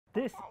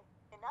This... Okay,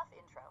 enough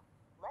intro.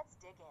 Let's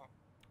dig in.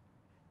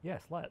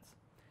 Yes, let's.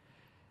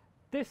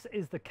 This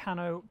is the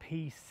Kano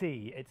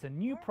PC. It's a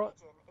new Your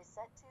region is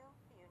set to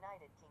the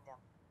United Kingdom.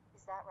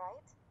 Is that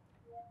right?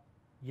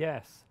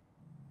 Yes.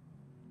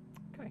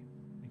 Okay,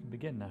 we can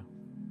begin now.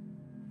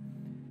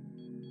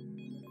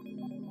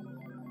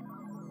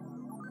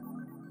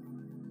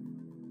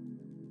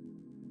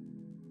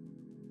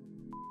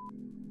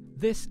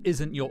 This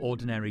isn't your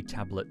ordinary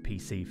tablet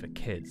PC for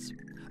kids.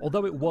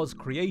 Although it was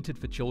created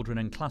for children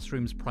in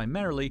classrooms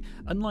primarily,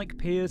 unlike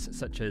peers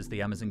such as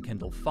the Amazon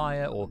Kindle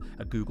Fire or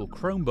a Google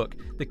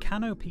Chromebook, the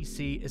Kano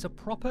PC is a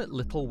proper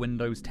little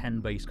Windows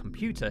 10 based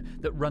computer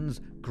that runs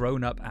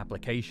grown-up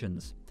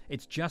applications.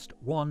 It's just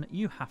one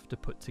you have to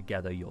put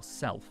together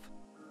yourself.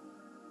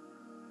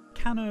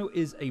 Kano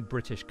is a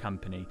British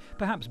company,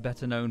 perhaps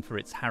better known for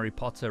its Harry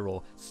Potter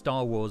or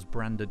Star Wars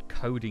branded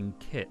coding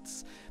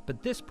kits,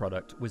 but this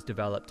product was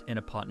developed in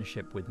a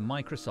partnership with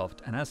Microsoft,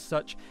 and as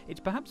such, it's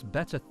perhaps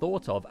better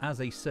thought of as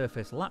a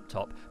Surface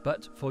laptop,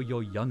 but for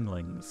your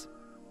younglings.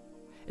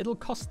 It'll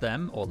cost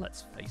them, or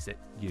let's face it,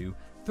 you,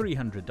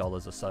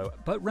 $300 or so,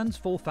 but runs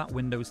full-fat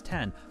Windows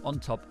 10 on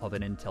top of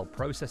an Intel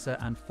processor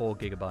and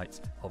 4GB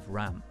of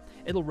RAM.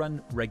 It'll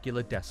run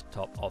regular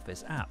desktop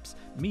Office apps,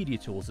 media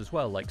tools as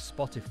well like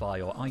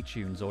Spotify or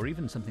iTunes or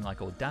even something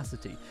like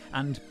Audacity,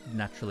 and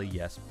naturally,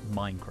 yes,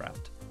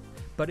 Minecraft.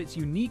 But its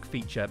unique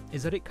feature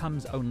is that it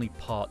comes only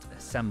part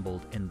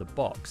assembled in the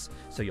box,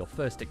 so your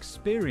first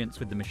experience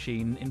with the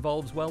machine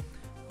involves, well,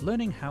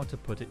 learning how to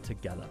put it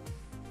together.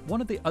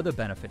 One of the other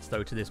benefits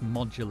though to this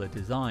modular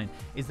design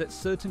is that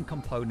certain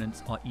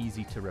components are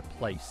easy to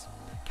replace.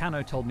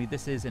 Kano told me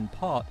this is in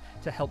part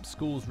to help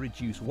schools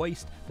reduce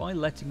waste by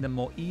letting them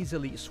more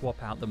easily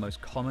swap out the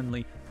most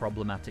commonly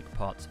problematic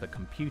parts of a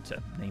computer,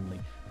 namely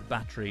the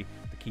battery,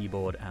 the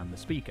keyboard and the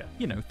speaker.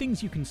 You know,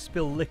 things you can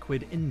spill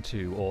liquid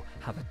into or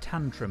have a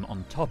tantrum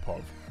on top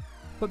of.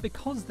 But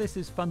because this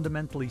is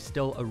fundamentally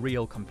still a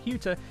real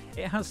computer,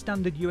 it has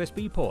standard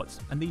USB ports,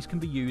 and these can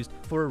be used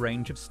for a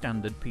range of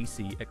standard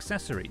PC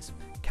accessories.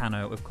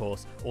 Kano, of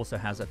course, also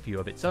has a few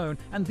of its own,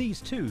 and these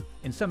too,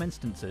 in some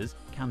instances,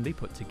 can be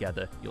put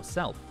together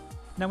yourself.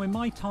 Now, in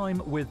my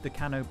time with the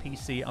Kano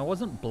PC, I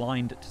wasn't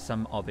blind to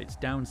some of its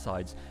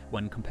downsides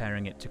when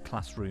comparing it to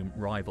classroom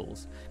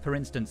rivals. For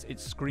instance,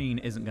 its screen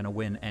isn't going to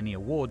win any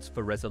awards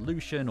for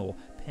resolution or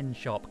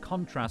pin-sharp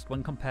contrast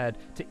when compared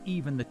to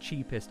even the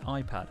cheapest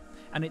iPad,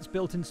 and its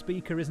built-in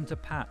speaker isn't a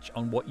patch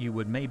on what you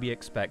would maybe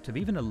expect of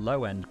even a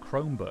low-end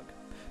Chromebook.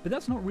 But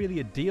that's not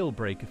really a deal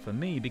breaker for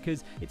me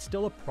because it's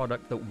still a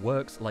product that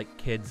works like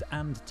kids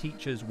and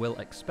teachers will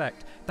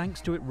expect,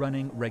 thanks to it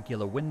running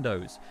regular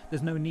Windows.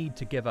 There's no need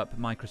to give up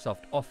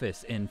Microsoft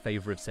Office in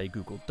favour of, say,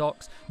 Google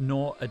Docs,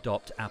 nor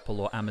adopt Apple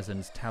or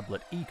Amazon's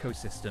tablet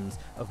ecosystems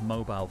of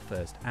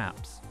mobile-first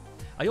apps.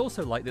 I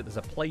also like that there's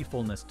a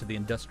playfulness to the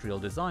industrial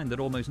design that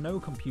almost no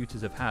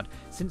computers have had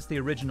since the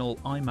original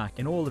iMac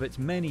in all of its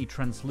many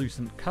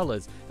translucent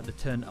colours at the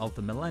turn of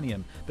the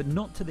millennium, but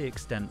not to the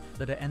extent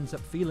that it ends up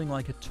feeling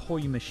like a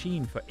toy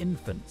machine for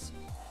infants.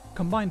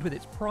 Combined with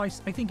its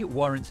price, I think it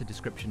warrants a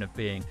description of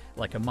being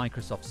like a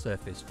Microsoft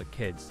Surface for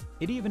kids.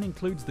 It even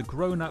includes the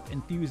grown-up,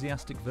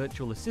 enthusiastic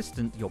virtual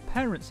assistant your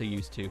parents are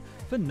used to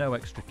for no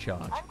extra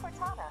charge. I'm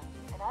Cortana,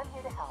 and I'm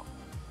here to help.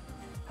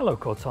 Hello,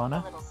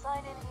 Cortana. A little sign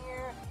in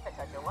here, a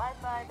touch of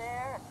Wi-Fi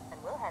there,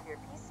 and we'll have your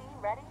PC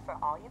ready for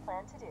all you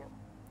plan to do.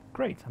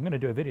 Great, I'm going to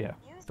do a video.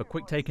 For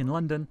Quicktake in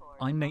London,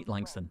 I'm Nate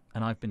Lanxon,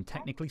 and I've been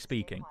technically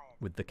speaking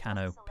with the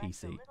Kano PC.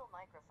 Select the little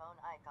microphone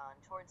icon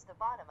towards the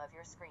bottom of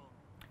your screen.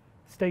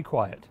 Stay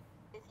quiet.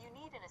 If you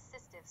need an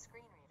assistive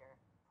screen